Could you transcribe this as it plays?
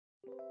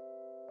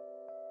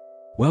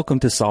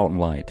Welcome to Salt and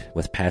Light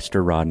with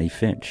Pastor Rodney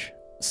Finch.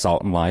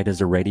 Salt and Light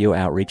is a radio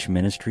outreach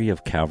ministry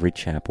of Calvary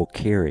Chapel,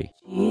 Cary.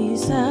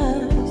 Jesus,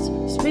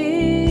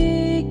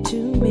 speak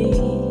to me.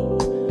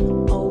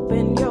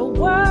 Open your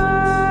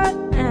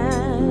word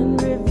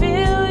and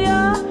reveal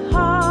your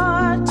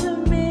heart to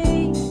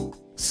me.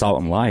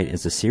 Salt and Light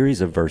is a series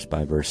of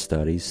verse-by-verse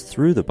studies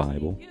through the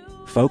Bible,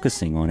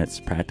 focusing on its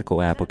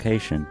practical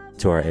application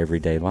to our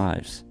everyday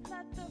lives.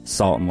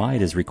 Salt and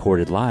Light is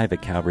recorded live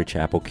at Calvary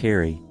Chapel,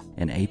 Cary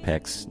in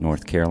Apex,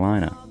 North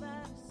Carolina.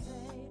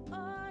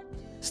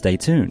 Stay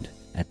tuned.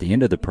 At the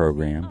end of the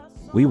program,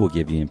 we will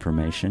give you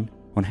information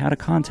on how to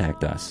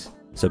contact us,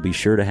 so be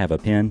sure to have a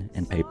pen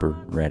and paper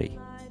ready.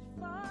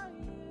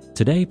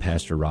 Today,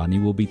 Pastor Rodney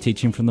will be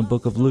teaching from the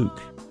book of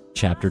Luke,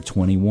 chapter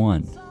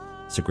 21.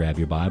 So grab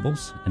your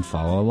Bibles and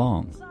follow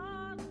along.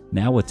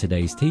 Now with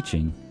today's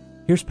teaching,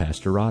 here's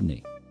Pastor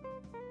Rodney.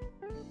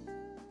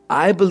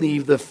 I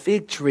believe the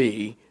fig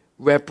tree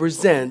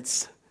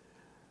represents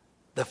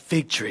the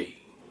fig tree.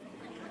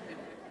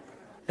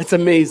 It's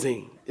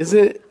amazing, isn't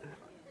it?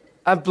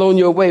 I've blown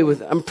you away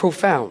with it. I'm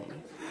profound.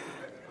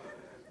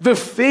 The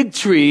fig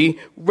tree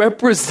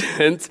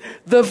represents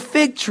the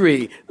fig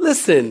tree.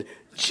 Listen,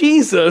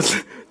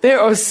 Jesus, there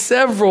are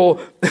several.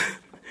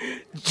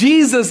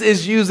 Jesus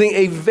is using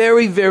a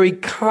very, very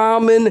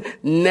common,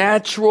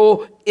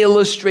 natural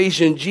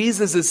illustration.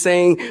 Jesus is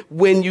saying,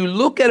 when you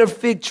look at a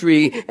fig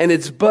tree and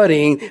it's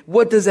budding,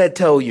 what does that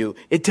tell you?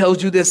 It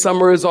tells you that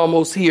summer is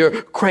almost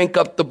here. Crank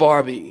up the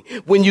Barbie.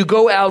 When you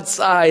go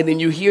outside and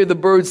you hear the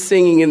birds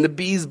singing and the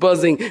bees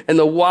buzzing and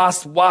the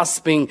wasps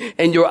wasping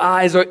and your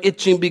eyes are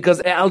itching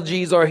because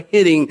algae are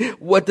hitting,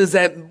 what does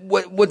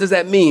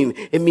that mean?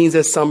 It means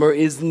that summer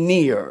is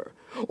near.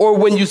 Or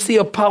when you see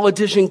a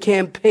politician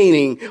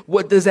campaigning,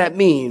 what does that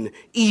mean?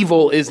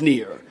 Evil is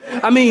near.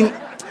 I mean,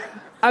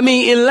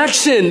 the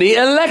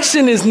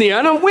election is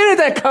near. Where did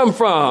that come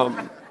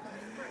from?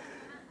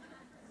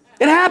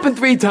 It happened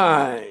 3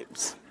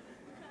 times.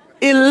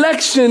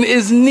 Election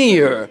is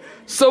near.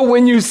 So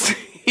when you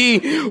see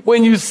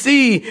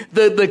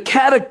the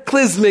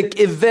cataclysmic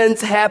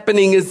events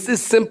happening, it's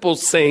this simple,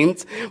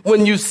 saints.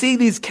 When you see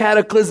these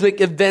cataclysmic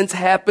events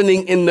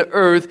happening in the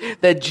earth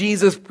that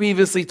Jesus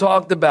previously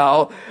talked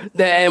about,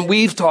 and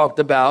we've talked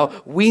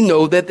about, we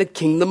know that the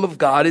kingdom of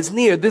God is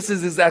near. This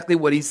is exactly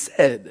what he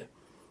said.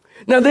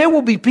 Now, there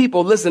will be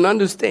people, listen,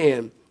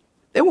 understand,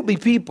 there will be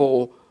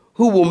people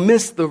who will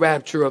miss the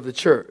rapture of the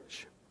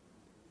church.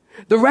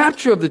 The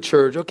rapture of the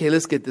church, okay,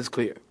 let's get this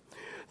clear.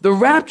 The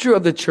rapture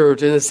of the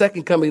church and the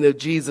second coming of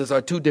Jesus are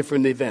 2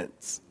 different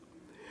events.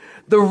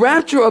 The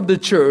rapture of the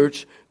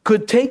church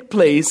could take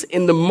place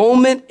in the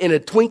moment, in a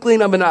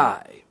twinkling of an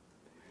eye.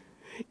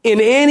 In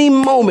any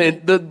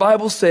moment, the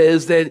Bible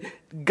says that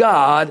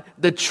God,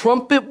 the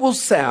trumpet will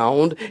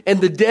sound, and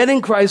the dead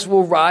in Christ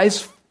will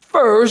rise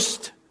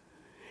first,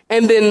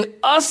 and then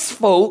us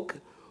folk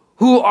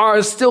who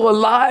are still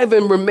alive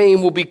and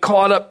remain will be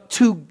caught up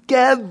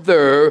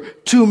together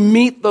to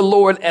meet the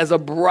Lord as a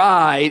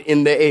bride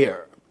in the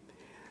air.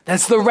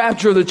 That's the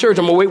rapture of the church.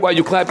 I'm going to wait while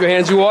you clap your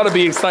hands. You ought to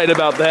be excited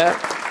about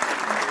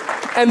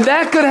that. And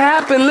that could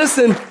happen,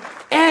 listen,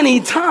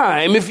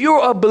 anytime. If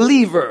you're a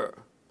believer,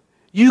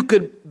 you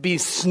could be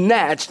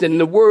snatched. And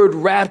the word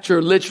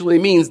rapture literally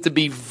means to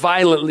be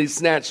violently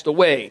snatched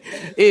away.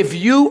 If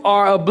you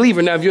are a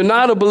believer, now if you're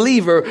not a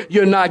believer,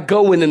 you're not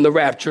going in the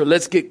rapture.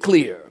 Let's get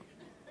clear.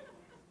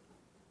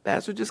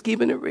 Pastor, just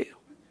keeping it real.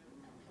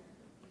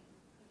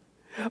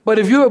 But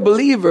if you're a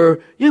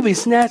believer, you'll be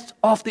snatched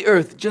off the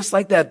earth just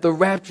like that. The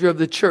rapture of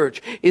the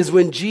church is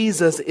when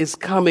Jesus is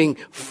coming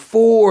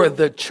for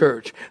the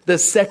church. The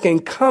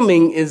second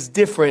coming is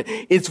different.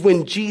 It's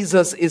when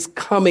Jesus is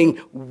coming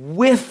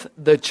with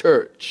the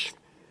church.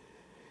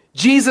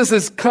 Jesus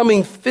is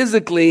coming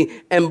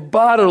physically and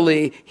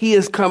bodily. He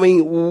is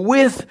coming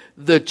with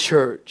the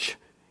church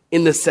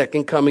in the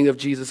second coming of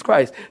Jesus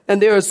Christ.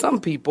 And there are some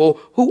people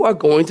who are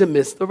going to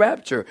miss the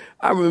rapture.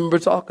 I remember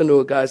talking to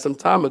a guy some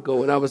time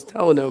ago, and I was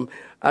telling him,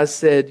 I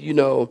said, telling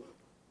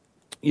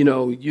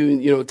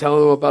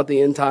him about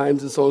the end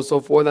times and so on and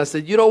so forth. And I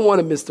said, you don't want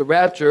to miss the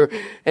rapture.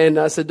 And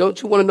I said,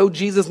 don't you want to know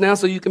Jesus now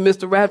so you can miss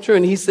the rapture?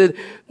 And he said,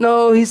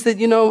 no. He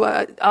said,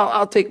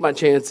 I'll take my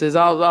chances.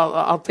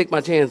 I'll take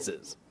my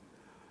chances.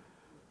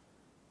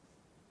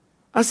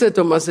 I said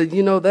to him,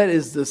 that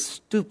is the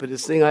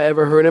stupidest thing I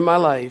ever heard in my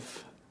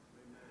life.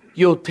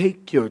 You'll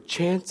take your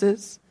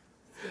chances.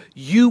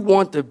 You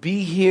want to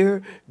be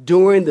here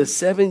during the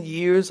 7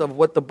 years of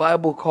what the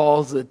Bible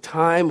calls the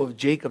time of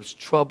Jacob's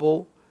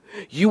trouble.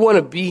 You want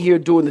to be here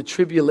during the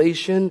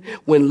tribulation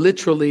when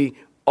literally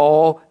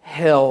all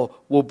hell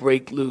will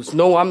break loose.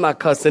 No, I'm not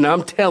cussing.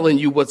 I'm telling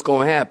you what's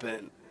going to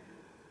happen.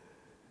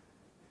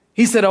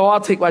 He said,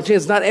 I'll take my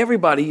chance. Not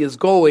everybody is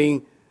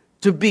going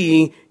to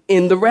be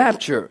in the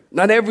rapture.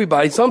 Not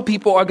everybody. Some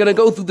people are going to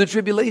go through the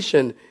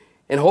tribulation.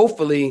 And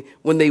hopefully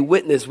when they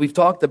witness, we've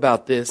talked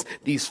about this,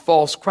 these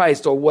false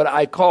Christs, or what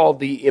I call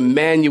the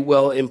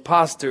Emmanuel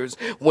imposters,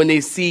 when they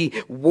see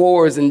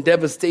wars and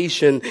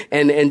devastation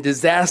and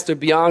disaster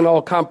beyond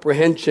all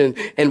comprehension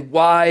and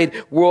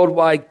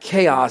worldwide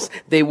chaos,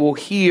 they will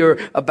hear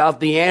about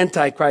the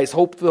Antichrist.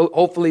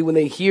 Hopefully when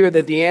they hear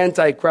that the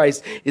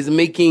Antichrist is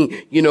making,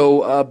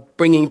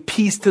 bringing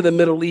peace to the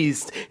Middle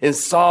East and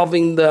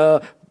solving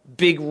the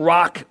big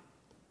rock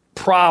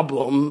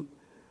problem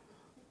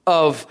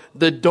of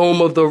the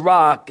Dome of the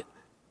Rock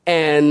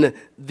and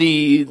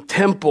the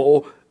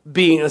temple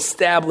being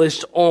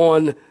established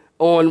on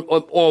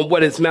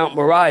what is Mount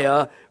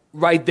Moriah,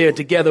 right there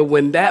together.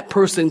 When that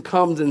person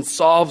comes and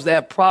solves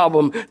that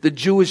problem, the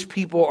Jewish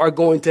people are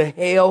going to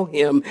hail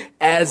him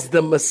as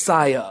the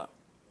Messiah.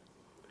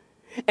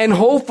 And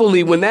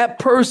hopefully when that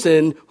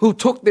person who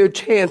took their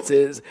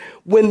chances,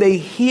 when they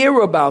hear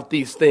about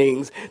these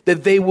things,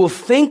 that they will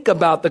think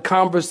about the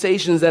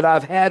conversations that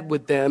I've had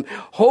with them.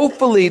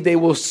 Hopefully they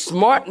will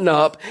smarten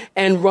up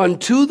and run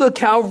to the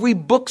Calvary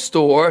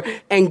bookstore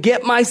and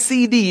get my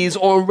CDs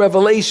on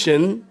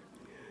Revelation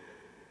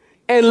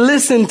and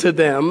listen to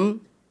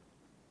them.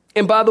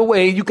 And by the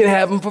way, you can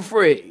have them for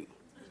free.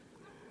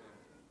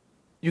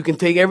 You can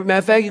take matter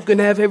of fact, you can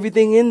have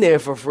everything in there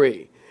for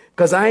free.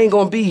 Because I ain't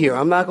going to be here.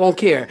 I'm not going to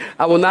care.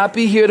 I will not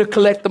be here to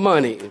collect the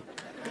money.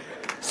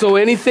 So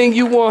anything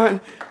you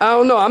want, I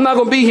don't know. I'm not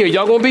going to be here.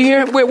 Y'all going to be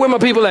here? Where my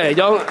people at?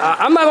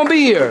 I'm not going to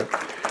be here.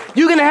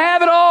 You can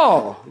have it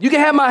all. You can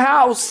have my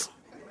house.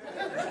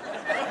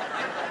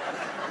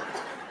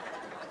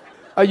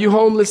 Are you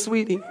homeless,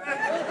 sweetie?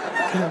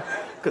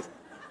 Because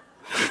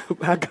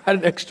I got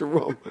an extra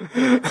room.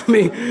 I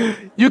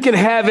mean, you can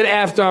have it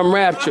after I'm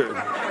raptured.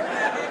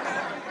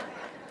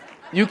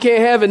 You can't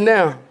have it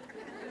now.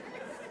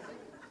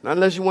 Not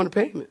unless you want a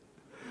payment.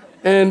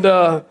 And,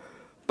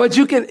 but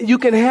you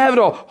can have it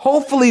all.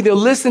 Hopefully they'll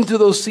listen to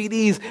those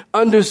CDs,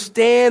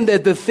 understand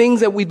that the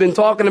things that we've been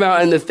talking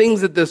about and the things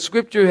that the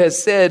scripture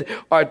has said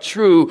are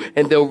true,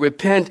 and they'll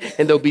repent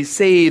and they'll be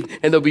saved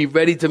and they'll be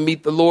ready to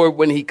meet the Lord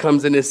when he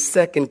comes in his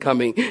second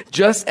coming.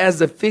 Just as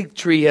the fig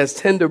tree has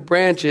tender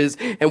branches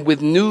and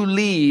with new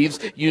leaves,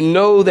 you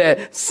know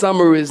that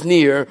summer is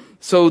near.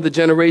 So the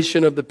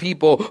generation of the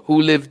people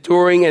who live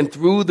during and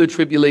through the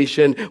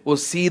tribulation will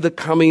see the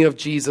coming of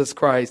Jesus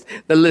Christ.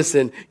 Now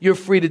listen, you're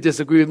free to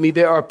disagree with me.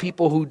 There are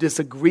people who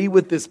disagree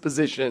with this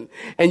position,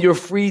 and you're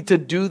free to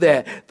do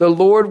that. The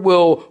Lord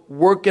will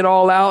work it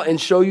all out and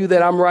show you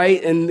that I'm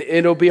right, and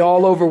it'll be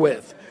all over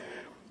with.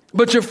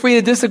 But you're free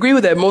to disagree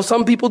with that.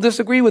 Some people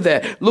disagree with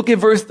that. Look at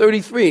verse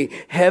 33.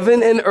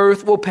 Heaven and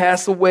earth will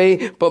pass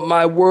away, but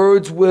my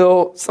words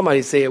will,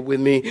 somebody say it with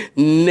me,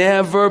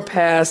 never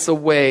pass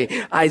away.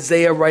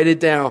 Isaiah, write it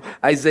down.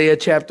 Isaiah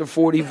chapter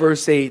 40,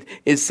 verse 8.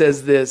 It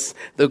says this: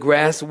 the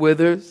grass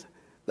withers,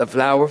 the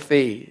flower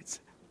fades,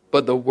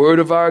 but the word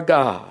of our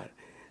God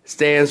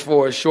stands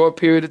for a short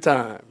period of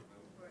time.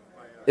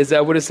 Is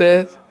that what it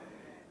says?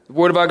 The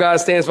word of our God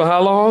stands for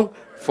how long?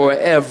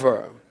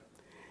 Forever.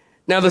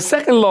 Now, the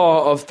second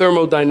law of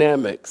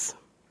thermodynamics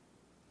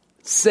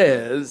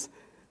says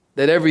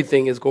that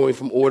everything is going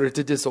from order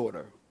to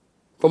disorder.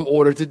 From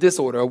order to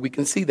disorder, we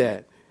can see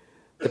that.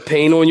 The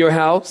paint on your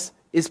house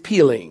is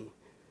peeling.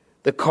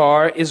 The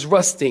car is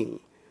rusting.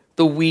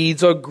 The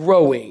weeds are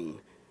growing.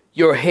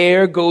 Your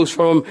hair goes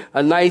from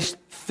a nice,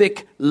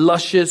 thick,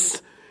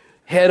 luscious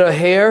head of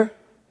hair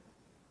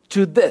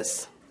to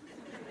this.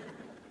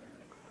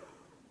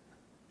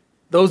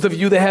 Those of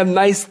you that have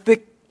nice,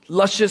 thick,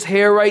 luscious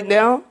hair right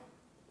now,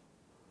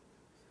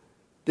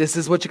 this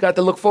is what you got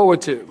to look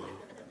forward to.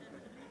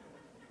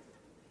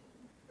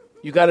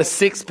 You got a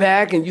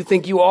six-pack and you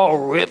think you all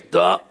ripped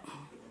up.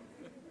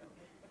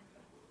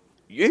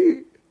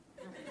 Yeah.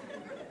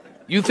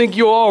 You think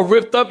you're all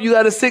ripped up, you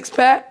got a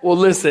six-pack? Well,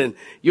 listen,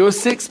 your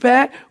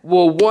six-pack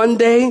will one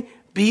day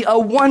be a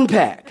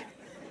one-pack.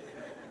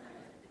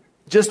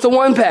 Just a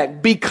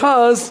one-pack,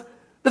 because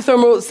the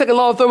second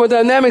law of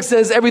thermodynamics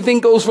says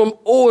everything goes from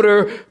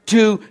order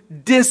to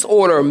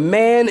disorder.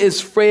 Man is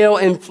frail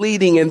and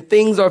fleeting and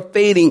things are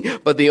fading,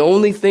 but the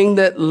only thing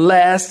that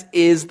lasts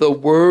is the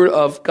word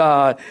of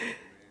God.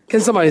 Can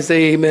somebody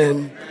say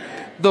amen?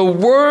 The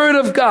word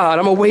of God.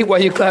 I'm going to wait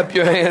while you clap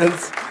your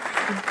hands.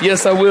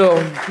 Yes, I will.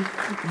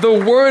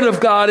 The word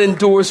of God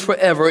endures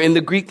forever. In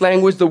the Greek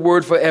language, the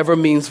word forever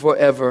means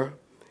forever.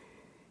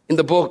 In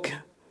the book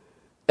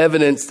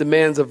Evidence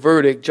Demands a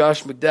Verdict,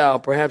 Josh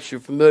McDowell, perhaps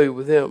you're familiar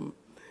with him.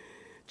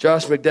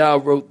 Josh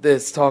McDowell wrote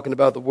this, talking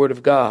about the Word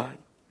of God.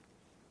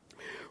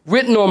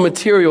 Written on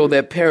material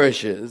that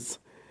perishes,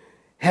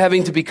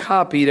 having to be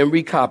copied and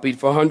recopied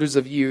for hundreds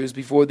of years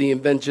before the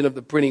invention of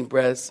the printing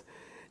press,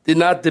 did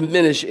not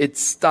diminish its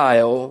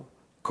style,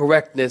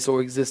 correctness,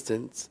 or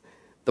existence.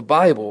 The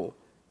Bible,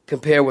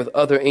 compared with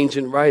other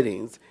ancient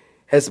writings,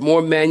 has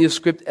more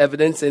manuscript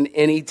evidence than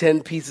any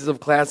 10 pieces of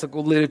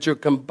classical literature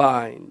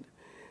combined.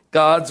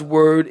 God's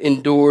word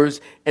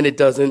endures and it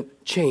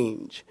doesn't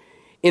change.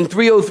 In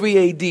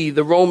 303 AD,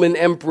 the Roman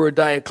Emperor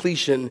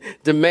Diocletian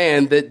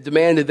demanded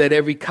that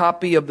every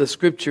copy of the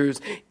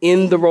scriptures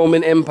in the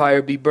Roman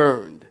Empire be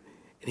burned.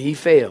 And he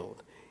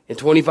failed. And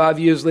 25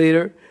 years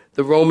later,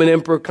 the Roman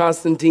Emperor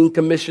Constantine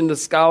commissioned a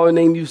scholar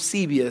named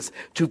Eusebius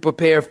to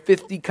prepare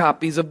 50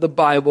 copies of the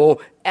Bible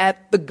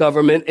at the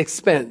government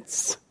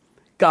expense.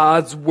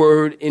 God's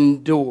word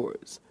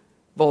endures.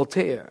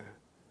 Voltaire,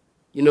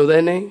 you know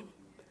that name?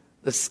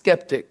 The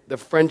skeptic, the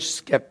French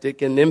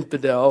skeptic and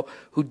infidel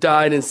who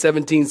died in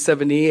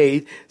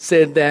 1778,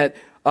 said that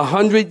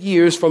 100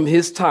 years from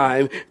his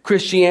time,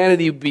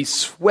 Christianity would be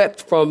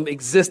swept from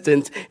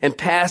existence and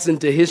pass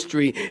into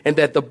history, and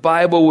that the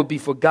Bible would be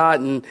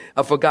forgotten,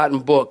 a forgotten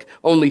book.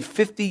 Only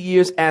 50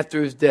 years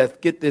after his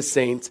death, get this,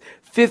 saints,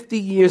 50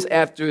 years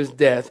after his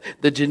death,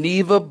 the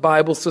Geneva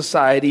Bible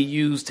Society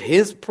used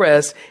his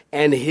press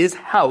and his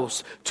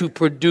house to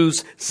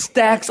produce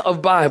stacks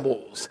of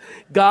Bibles.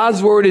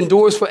 God's word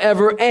endures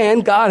forever,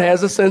 and God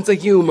has a sense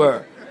of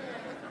humor.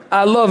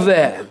 I love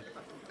that.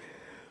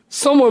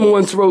 Someone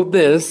once wrote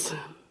this: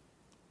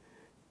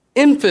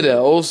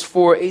 infidels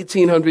for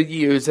 1,800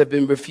 years have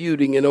been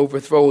refuting and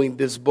overthrowing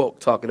this book,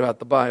 talking about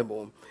the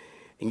Bible,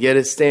 and yet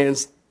it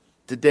stands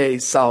today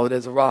solid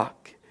as a rock.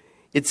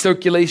 Its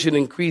circulation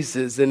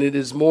increases, and it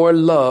is more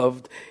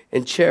loved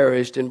and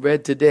cherished and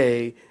read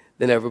today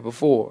than ever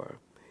before.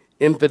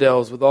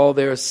 Infidels, with all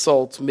their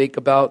assaults, make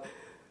about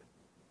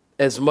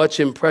as much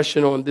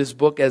impression on this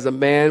book as a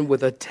man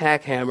with a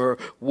tack hammer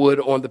would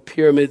on the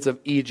pyramids of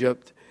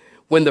Egypt.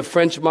 When the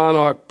French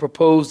monarch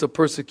proposed a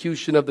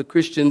persecution of the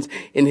Christians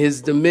in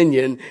his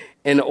dominion,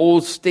 an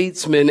old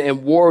statesman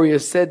and warrior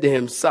said to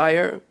him,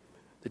 "Sire,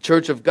 the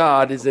Church of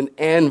God is an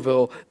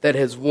anvil that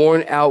has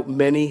worn out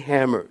many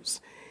hammers."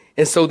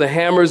 And so the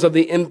hammers of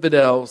the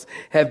infidels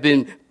have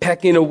been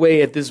pecking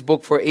away at this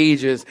book for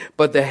ages,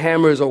 but the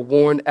hammers are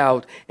worn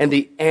out and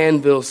the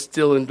anvil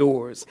still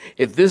endures.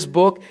 If this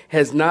book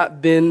had not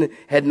been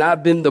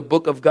the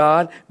book of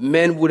God,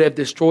 men would have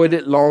destroyed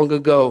it long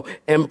ago.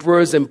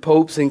 Emperors and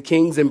popes and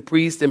kings and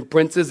priests and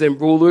princes and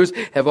rulers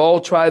have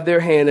all tried their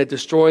hand at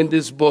destroying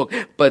this book,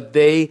 but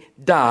they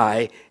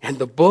die and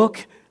the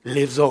book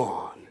lives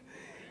on.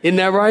 Isn't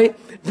that right?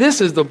 This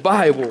is the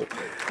Bible.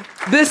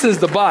 This is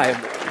the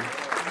Bible.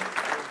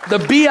 The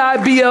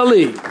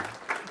Bible,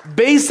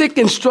 basic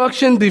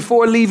instruction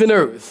before leaving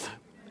earth.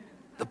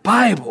 The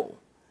Bible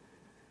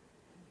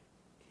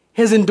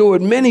has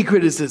endured many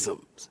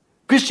criticisms.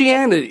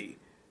 Christianity.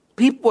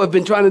 People have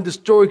been trying to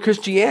destroy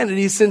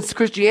Christianity since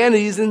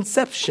Christianity's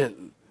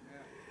inception.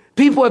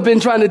 People have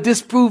been trying to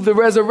disprove the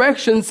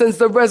resurrection since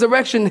the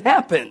resurrection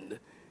happened.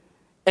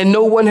 And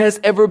no one has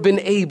ever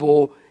been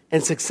able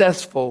and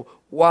successful.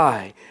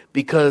 Why?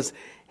 Because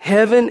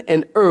heaven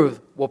and earth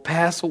will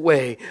pass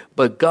away,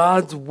 but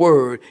God's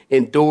word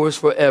endures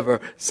forever.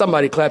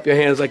 Somebody clap your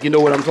hands like you know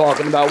what I'm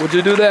talking about. Would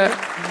you do that?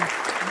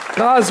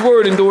 God's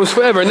word endures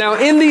forever. Now,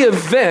 in the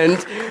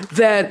event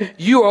that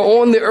you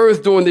are on the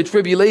earth during the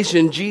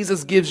tribulation,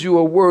 Jesus gives you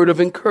a word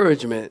of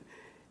encouragement.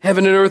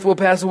 Heaven and earth will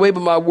pass away,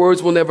 but my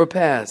words will never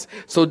pass.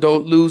 So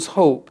don't lose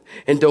hope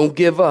and don't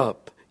give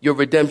up. Your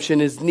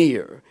redemption is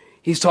near.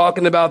 He's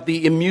talking about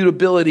the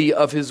immutability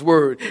of his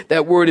word.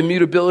 That word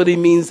immutability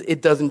means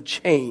it doesn't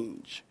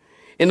change.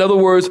 In other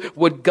words,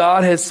 what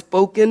God has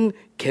spoken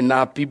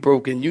cannot be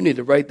broken. You need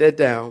to write that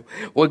down.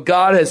 What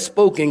God has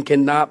spoken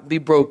cannot be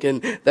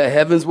broken. The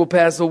heavens will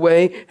pass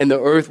away and the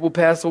earth will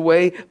pass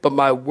away, but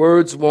my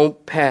words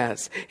won't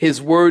pass.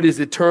 His word is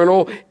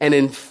eternal and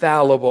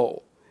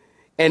infallible.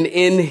 And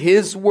in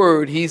his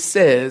word, he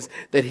says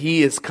that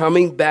he is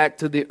coming back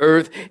to the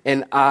earth,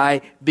 and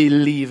I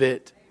believe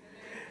it.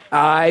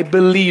 I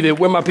believe it.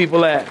 Where my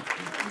people at?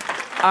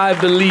 I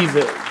believe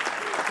it.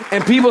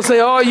 And people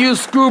say, "Oh, you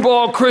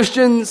screwball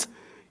Christians.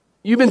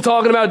 You've been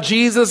talking about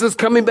Jesus is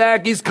coming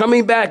back. He's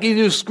coming back.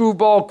 You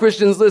screwball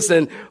Christians."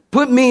 Listen,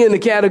 put me in the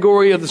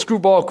category of the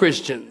screwball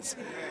Christians.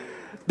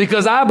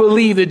 Because I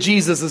believe that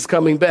Jesus is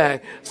coming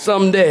back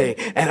someday.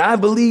 And I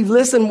believe,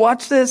 listen,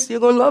 watch this.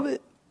 You're going to love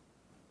it.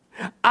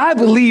 I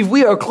believe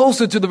we are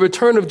closer to the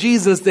return of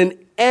Jesus than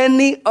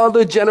any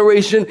other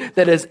generation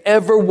that has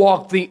ever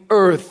walked the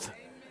earth.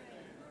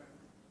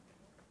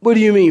 What do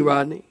you mean,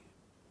 Rodney?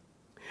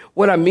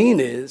 What I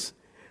mean is,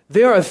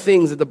 there are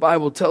things that the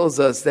Bible tells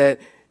us that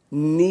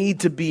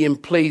need to be in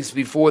place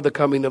before the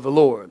coming of the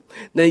Lord.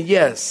 Now,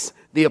 yes,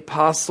 the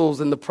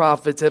apostles and the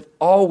prophets have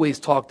always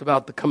talked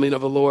about the coming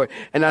of the Lord,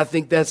 and I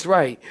think that's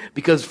right,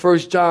 because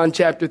 1 John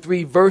chapter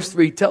 3, verse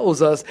 3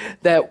 tells us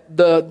that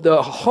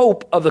the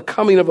hope of the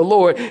coming of the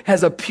Lord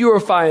has a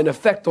purifying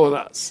effect on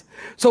us.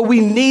 So we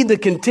need to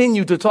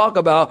continue to talk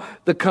about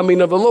the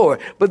coming of the Lord.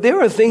 But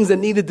there are things that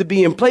needed to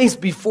be in place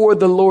before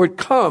the Lord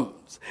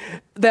comes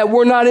that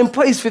were not in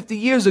place 50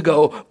 years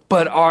ago,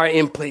 but are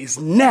in place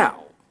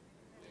now.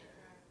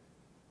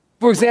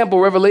 For example,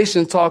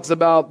 Revelation talks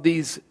about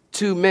these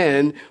two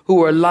men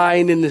who are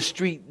lying in the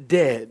street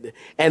dead,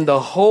 and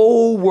the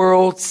whole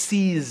world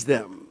sees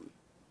them.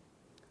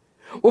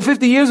 Well,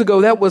 50 years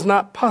ago, that was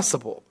not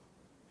possible.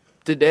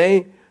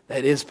 Today,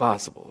 that is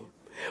possible.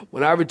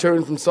 When I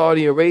returned from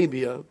Saudi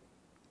Arabia,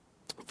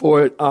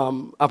 for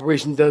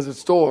Operation Desert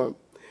Storm.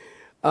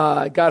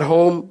 I got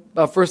home.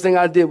 First thing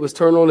I did was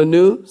turn on the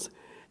news,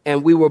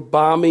 and we were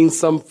bombing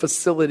some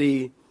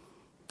facility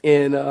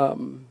in,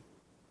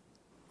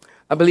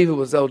 I believe it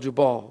was El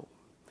Jubal.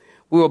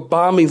 We were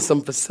bombing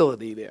some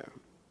facility there.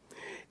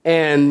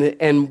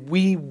 And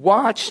we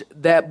watched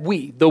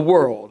the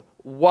world,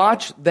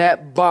 watched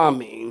that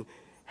bombing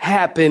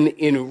happen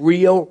in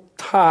real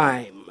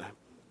time.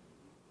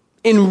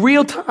 In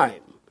real time.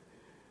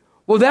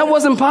 Well, that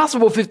wasn't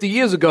possible 50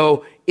 years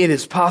ago. It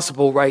is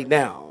possible right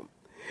now.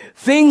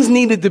 Things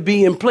needed to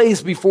be in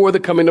place before the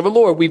coming of the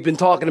Lord. We've been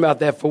talking about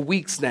that for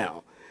weeks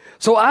now.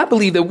 So I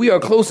believe that we are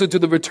closer to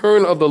the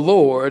return of the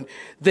Lord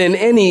than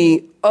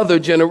any other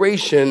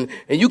generation.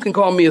 And you can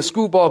call me a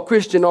screwball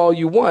Christian all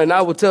you want. And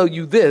I will tell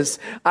you this.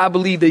 I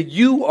believe that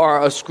you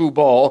are a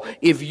screwball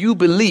if you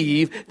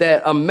believe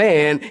that a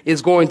man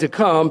is going to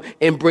come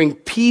and bring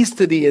peace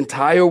to the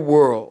entire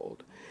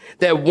world.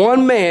 That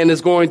one man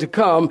is going to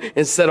come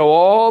and settle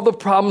all the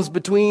problems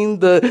between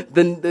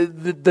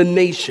the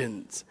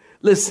nations.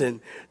 Listen,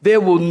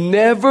 there will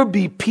never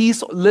be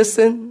peace.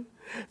 Listen.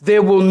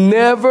 There will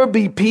never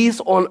be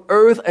peace on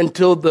earth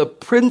until the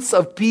Prince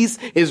of Peace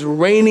is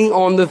reigning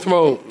on the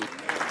throne.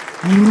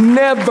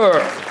 Never.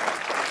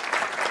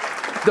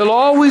 There'll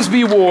always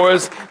be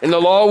wars, and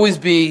there'll always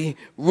be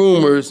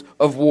rumors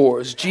of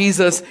wars.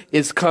 Jesus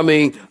is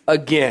coming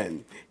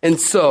again. And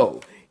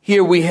so,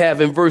 here we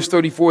have in verse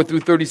 34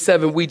 through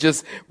 37, we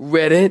just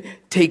read it.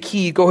 Take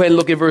heed. Go ahead and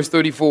look at verse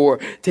 34.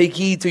 Take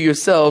heed to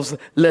yourselves,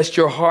 lest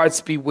your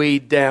hearts be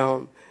weighed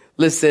down.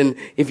 Listen,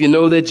 if you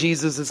know that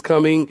Jesus is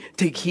coming,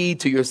 take heed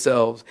to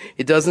yourselves.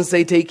 It doesn't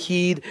say take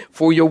heed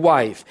for your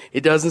wife.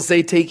 It doesn't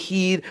say take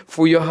heed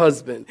for your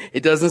husband.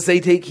 It doesn't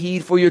say take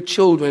heed for your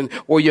children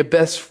or your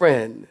best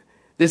friend.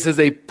 This is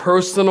a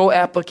personal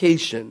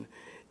application.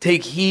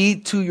 Take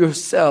heed to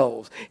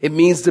yourselves. It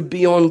means to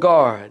be on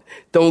guard.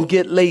 Don't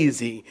get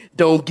lazy.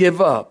 Don't give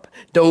up.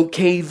 Don't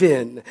cave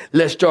in,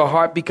 lest your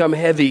heart become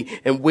heavy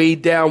and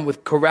weighed down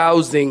with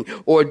carousing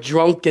or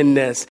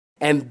drunkenness.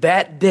 And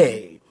that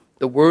day,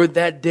 the word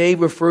that day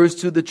refers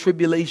to the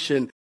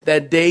tribulation.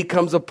 That day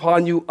comes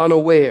upon you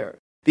unaware.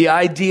 The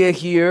idea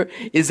here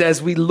is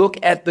as we look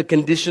at the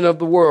condition of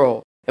the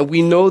world and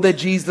we know that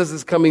Jesus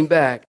is coming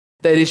back,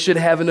 that it should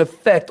have an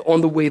effect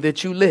on the way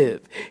that you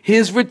live.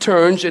 His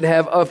return should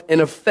have an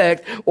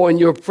effect on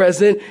your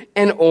present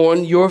and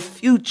on your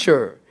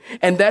future.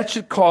 And that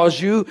should cause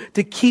you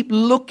to keep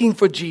looking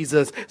for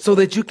Jesus so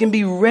that you can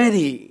be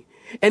ready.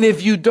 And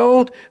if you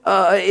don't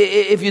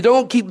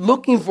keep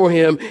looking for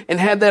him and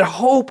have that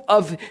hope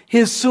of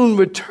his soon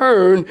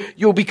return,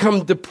 you'll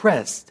become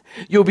depressed.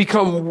 You'll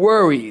become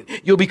worried.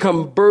 You'll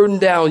become burdened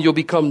down. You'll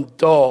become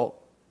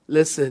dull.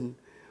 Listen,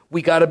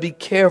 we got to be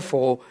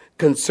careful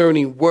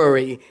concerning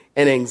worry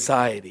and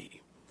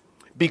anxiety.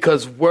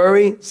 Because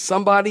worry,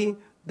 somebody,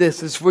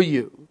 this is for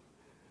you.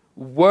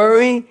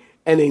 Worry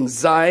and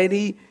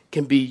anxiety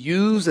can be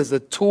used as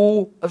a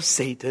tool of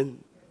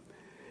Satan.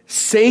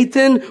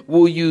 Satan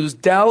will use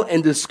doubt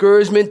and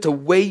discouragement to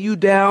weigh you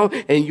down,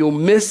 and you'll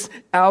miss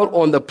out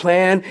on the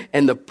plan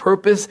and the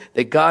purpose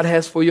that God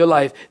has for your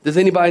life. Does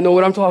anybody know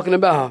what I'm talking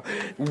about?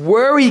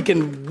 Worry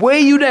can weigh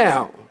you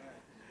down,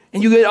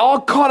 and you get all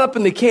caught up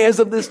in the cares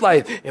of this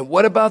life. And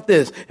what about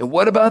this? And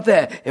what about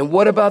that? And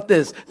what about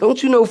this?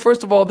 Don't you know,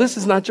 first of all, this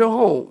is not your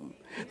home.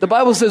 The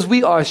Bible says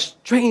we are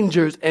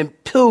strangers and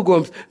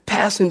pilgrims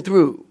passing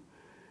through.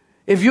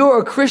 If you're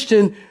a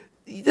Christian,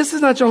 this is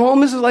not your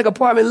home. This is like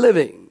apartment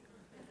living.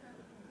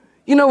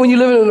 You know, when you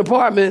live in an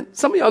apartment,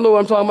 some of y'all know what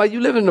I'm talking about. You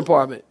live in an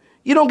apartment.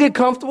 You don't get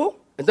comfortable.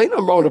 And there's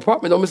nothing wrong with an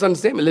apartment. Don't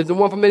misunderstand me. I lived in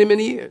one for many,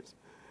 many years.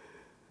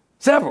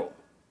 Several.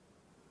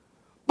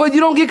 But you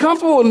don't get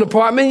comfortable in an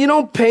apartment. You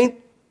don't paint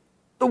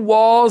the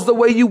walls the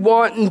way you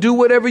want and do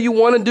whatever you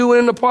want to do in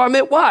an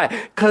apartment. Why?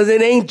 Because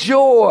it ain't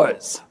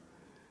yours.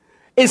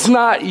 It's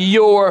not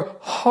your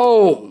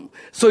home.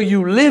 So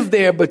you live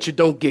there, but you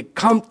don't get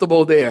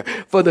comfortable there.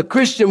 For the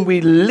Christian,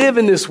 we live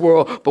in this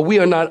world, but we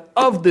are not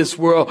of this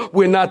world.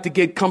 We're not to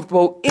get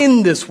comfortable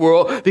in this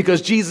world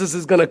because Jesus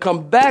is going to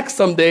come back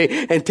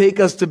someday and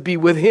take us to be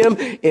with him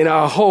in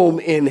our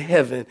home in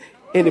heaven.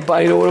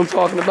 Anybody know what I'm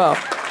talking about?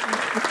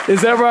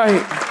 Is that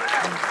right?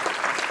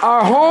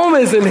 Our home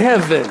is in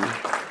heaven.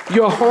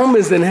 Your home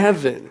is in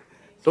heaven.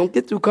 Don't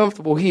get too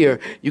comfortable here.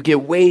 You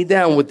get weighed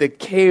down with the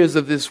cares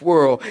of this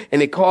world,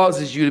 and it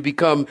causes you to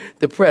become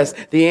depressed.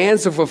 The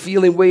answer for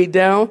feeling weighed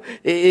down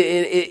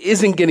it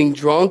isn't getting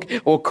drunk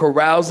or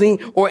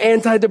carousing or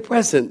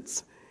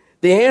antidepressants.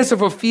 The answer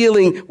for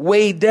feeling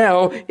weighed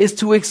down is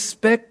to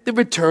expect the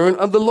return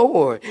of the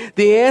Lord.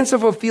 The answer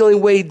for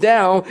feeling weighed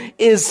down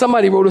is,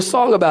 somebody wrote a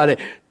song about it.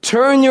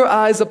 Turn your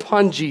eyes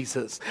upon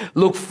Jesus.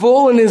 Look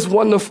full in his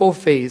wonderful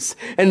face,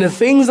 and the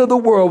things of the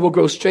world will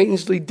grow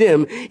strangely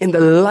dim in the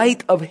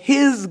light of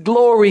his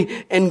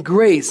glory and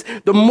grace.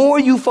 The more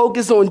you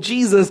focus on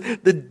Jesus,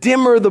 the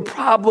dimmer the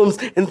problems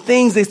and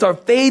things, they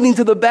start fading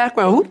to the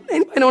background.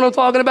 Anybody know what I'm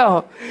talking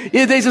about?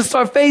 Yeah, they just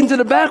start fading to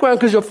the background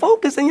because your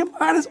focus and your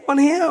mind is on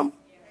him.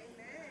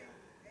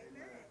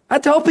 I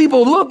tell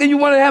people, look, if you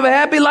want to have a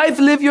happy life,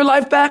 live your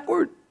life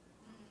backward.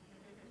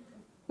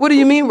 What do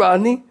you mean,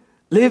 Rodney?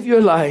 Live your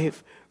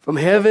life from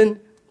heaven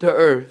to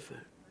earth.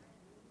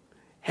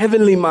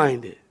 Heavenly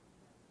minded.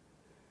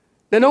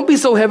 Now, don't be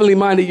so heavenly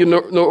minded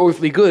you're no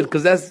earthly good,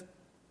 because that's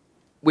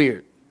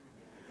weird.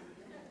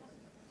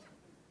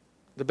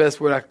 The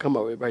best word I can come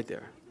up with right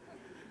there.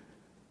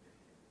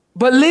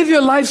 But live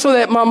your life so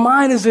that my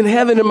mind is in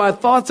heaven and my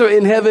thoughts are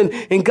in heaven.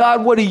 And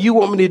God, what do you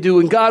want me to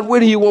do? And God, where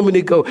do you want me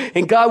to go?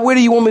 And God, where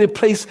do you want me to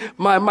place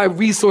my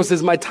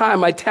resources, my time,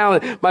 my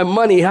talent, my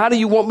money? How do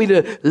you want me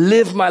to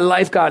live my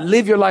life, God?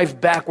 Live your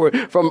life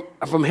backward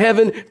from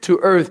heaven to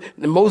earth.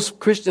 And most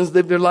Christians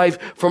live their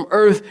life from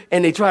earth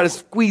and they try to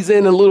squeeze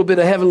in a little bit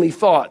of heavenly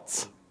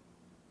thoughts.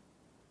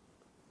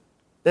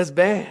 That's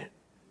bad.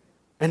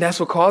 And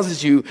that's what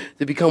causes you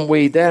to become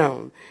weighed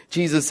down.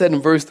 Jesus said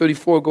in verse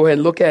 34, go ahead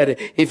and look at it.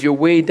 If you're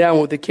weighed down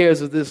with the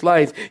cares of this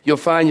life, you'll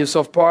find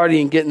yourself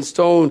partying, getting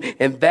stoned.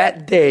 And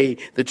that day,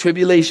 the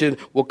tribulation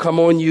will come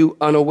on you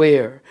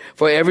unaware.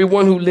 For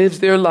everyone who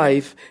lives their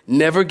life,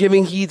 never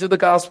giving heed to the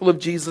gospel of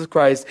Jesus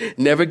Christ,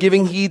 never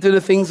giving heed to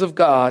the things of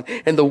God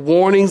and the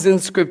warnings in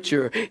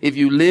Scripture, if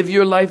you live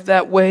your life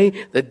that way,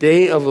 the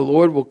day of the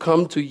Lord will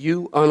come to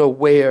you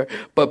unaware.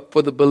 But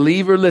for the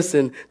believer,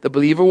 listen, the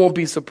believer won't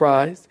be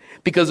surprised.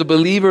 Because a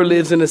believer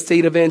lives in a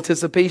state of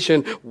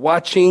anticipation,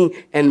 watching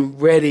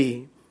and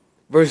ready.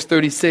 Verse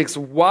 36,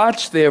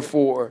 watch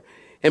therefore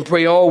and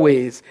pray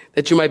always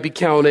that you might be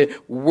counted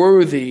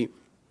worthy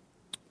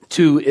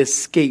to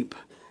escape.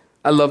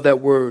 I love that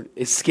word,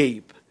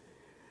 escape.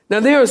 Now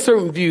there are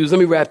certain views, let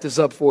me wrap this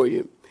up for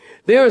you.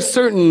 There are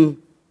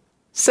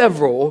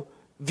several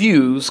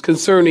views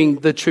concerning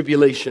the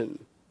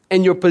tribulation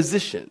and your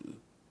position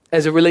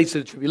as it relates to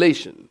the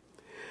tribulation.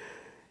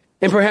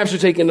 And perhaps you're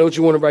taking notes,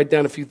 you want to write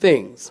down a few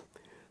things.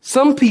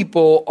 Some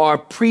people are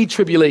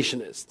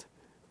pre-tribulationists.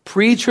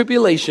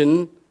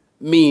 Pre-tribulation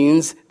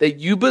means that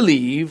you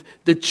believe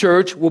the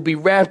church will be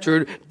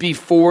raptured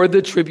before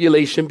the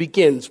tribulation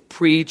begins,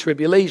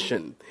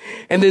 pre-tribulation.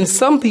 And then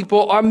some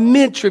people are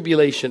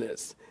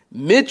mid-tribulationists.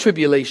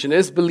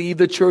 Mid-tribulationists believe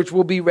the church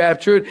will be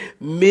raptured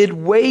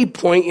midway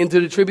point into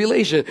the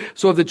tribulation.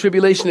 So if the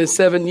tribulation is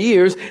 7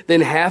 years,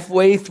 then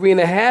halfway,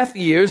 3.5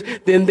 years,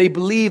 then they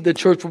believe the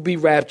church will be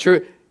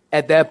raptured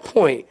at that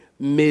point,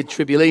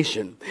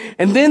 mid-tribulation.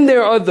 And then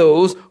there are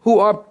those who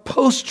are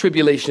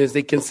post-tribulationists,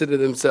 they consider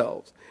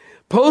themselves.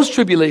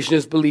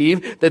 Post-tribulationists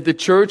believe that the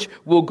church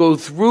will go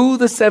through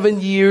the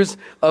 7 years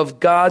of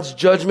God's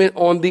judgment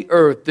on the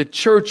earth. The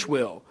church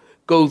will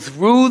go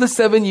through the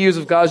 7 years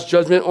of God's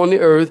judgment on the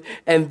earth,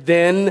 and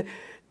then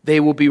they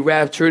will be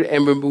raptured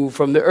and removed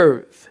from the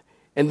earth.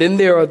 And then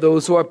there are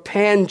those who are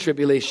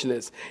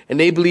pan-tribulationists, and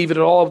they believe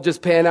it'll all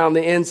just pan out in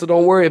the end, so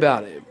don't worry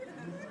about it.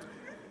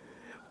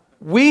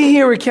 We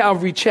here at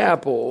Calvary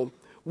Chapel,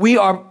 we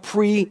are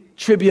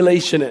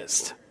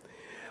pre-tribulationists.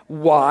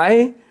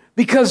 Why?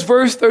 Because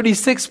verse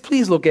 36,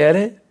 please look at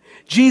it.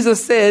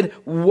 Jesus said,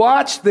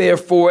 watch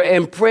therefore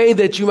and pray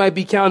that you might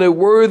be counted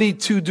worthy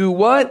to do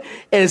what?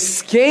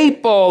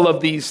 Escape all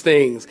of these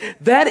things.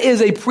 That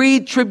is a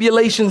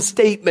pre-tribulation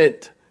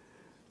statement,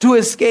 to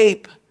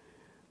escape.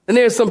 And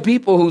there are some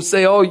people who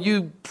say, oh,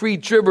 you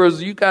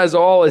pre-tribbers, you guys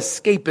are all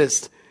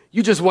escapists.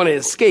 You just want to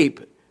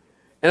escape.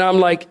 And I'm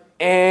like,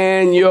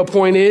 and your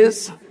point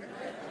is?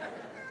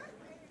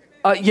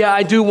 Yeah,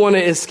 I do want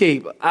to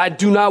escape. I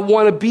do not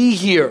want to be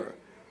here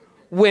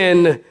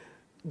when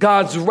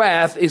God's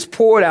wrath is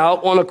poured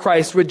out on a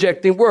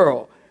Christ-rejecting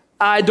world.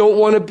 I don't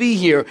want to be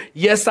here.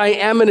 Yes, I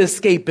am an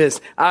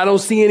escapist. I don't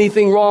see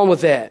anything wrong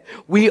with that.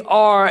 We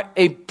are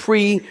a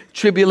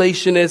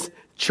pre-tribulationist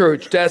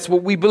church. That's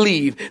what we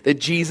believe, that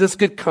Jesus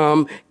could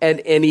come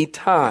at any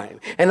time.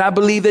 And I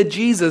believe that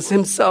Jesus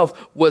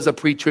himself was a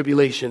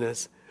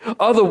pre-tribulationist.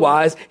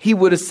 Otherwise, he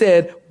would have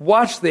said,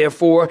 watch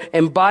therefore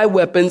and buy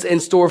weapons and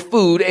store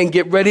food and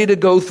get ready to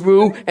go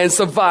through and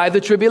survive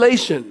the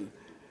tribulation.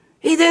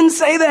 He didn't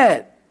say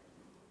that.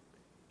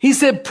 He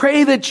said,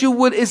 pray that you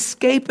would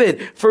escape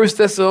it. 1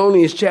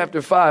 Thessalonians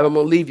chapter 5, I'm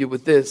going to leave you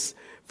with this.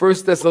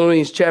 1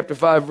 Thessalonians chapter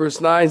 5 verse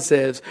 9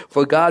 says,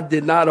 for God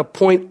did not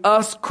appoint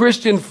us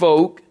Christian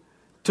folk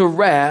to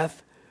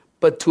wrath,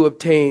 but to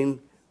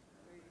obtain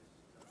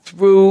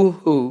through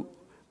who?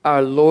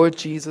 Our Lord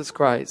Jesus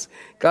Christ.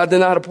 God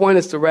did not appoint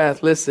us to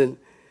wrath. Listen,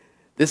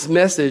 this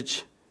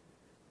message,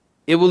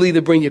 it will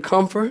either bring you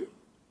comfort.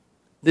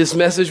 This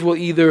message will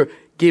either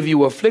give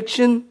you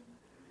affliction.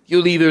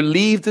 You'll either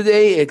leave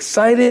today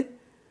excited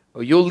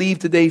or you'll leave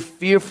today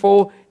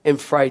fearful and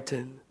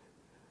frightened.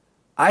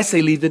 I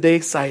say leave today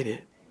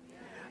excited.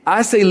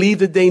 I say leave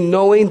today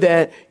knowing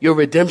that your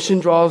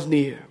redemption draws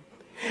near.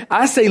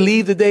 I say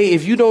leave today,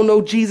 if you don't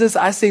know Jesus,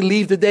 I say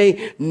leave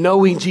today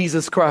knowing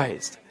Jesus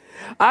Christ.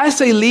 I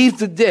say leave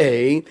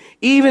today,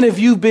 even if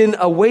you've been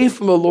away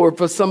from the Lord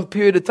for some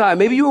period of time.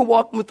 Maybe you were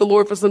walking with the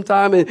Lord for some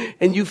time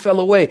and you fell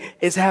away.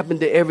 It's happened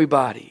to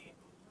everybody.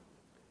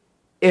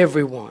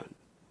 Everyone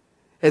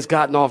has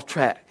gotten off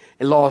track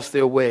and lost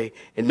their way.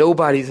 And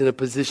nobody's in a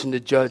position to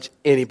judge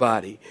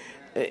anybody.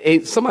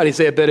 Somebody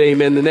say a better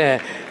amen than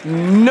that.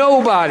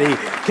 Nobody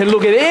can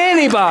look at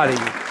anybody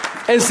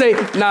and say,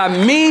 not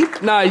me,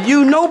 not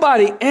you,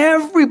 nobody.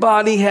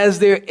 Everybody has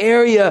their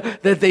area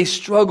that they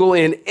struggle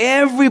in.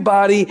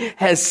 Everybody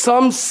has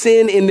some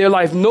sin in their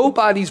life.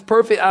 Nobody's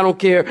perfect. I don't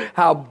care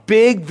how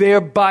big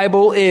their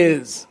Bible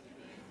is.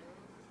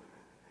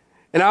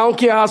 And I don't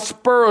care how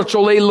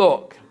spiritual they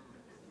look.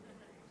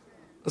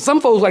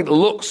 Some folks like to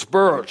look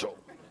spiritual,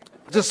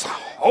 just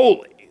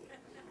holy,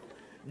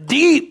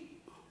 deep.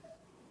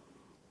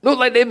 Look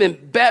like they've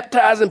been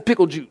baptized in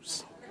pickle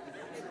juice.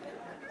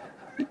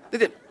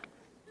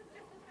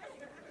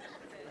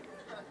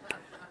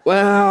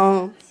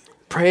 Well,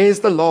 praise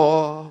the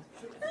Lord.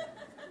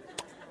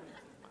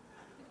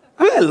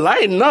 I mean,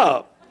 lighten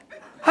up.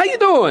 How you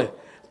doing?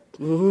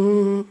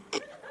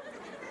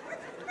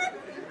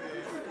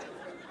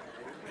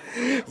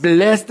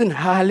 Blessed and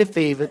highly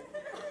favored.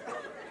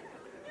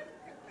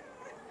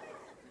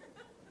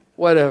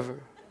 Whatever.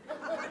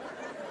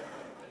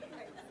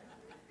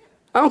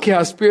 I don't care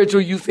how spiritual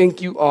you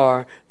think you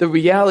are. The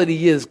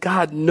reality is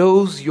God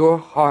knows your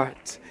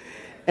heart.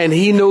 And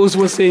he knows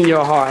what's in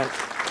your heart.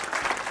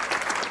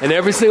 And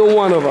every single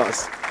one of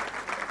us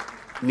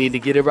need to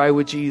get it right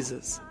with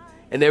Jesus.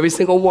 And every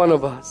single one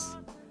of us,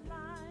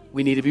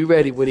 we need to be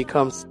ready when he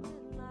comes.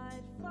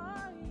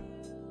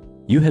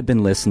 You have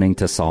been listening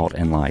to Salt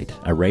and Light,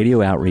 a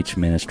radio outreach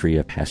ministry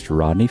of Pastor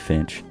Rodney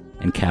Finch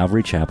and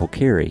Calvary Chapel,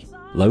 Cary,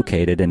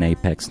 located in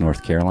Apex,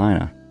 North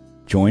Carolina.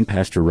 Join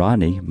Pastor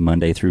Rodney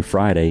Monday through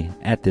Friday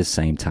at this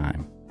same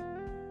time.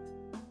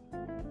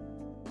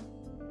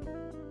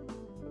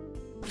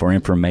 For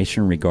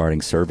information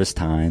regarding service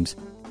times,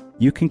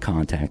 you can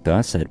contact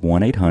us at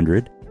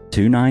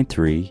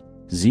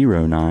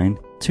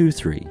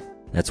 1-800-293-0923.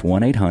 That's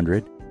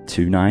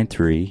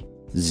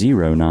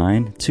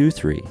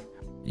 1-800-293-0923.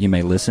 You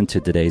may listen to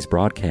today's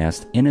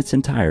broadcast in its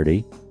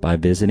entirety by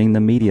visiting the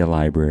media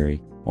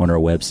library on our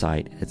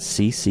website at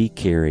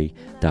cccary.org.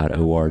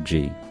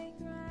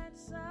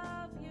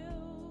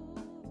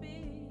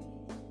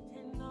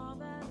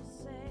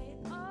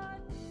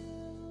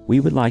 We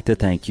would like to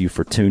thank you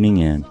for tuning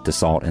in to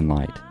Salt and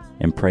Light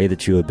and pray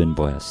that you have been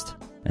blessed.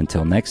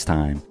 Until next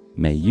time,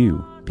 may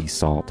you be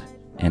salt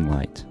and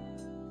light.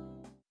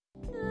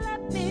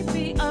 Let me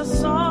be a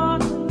salt.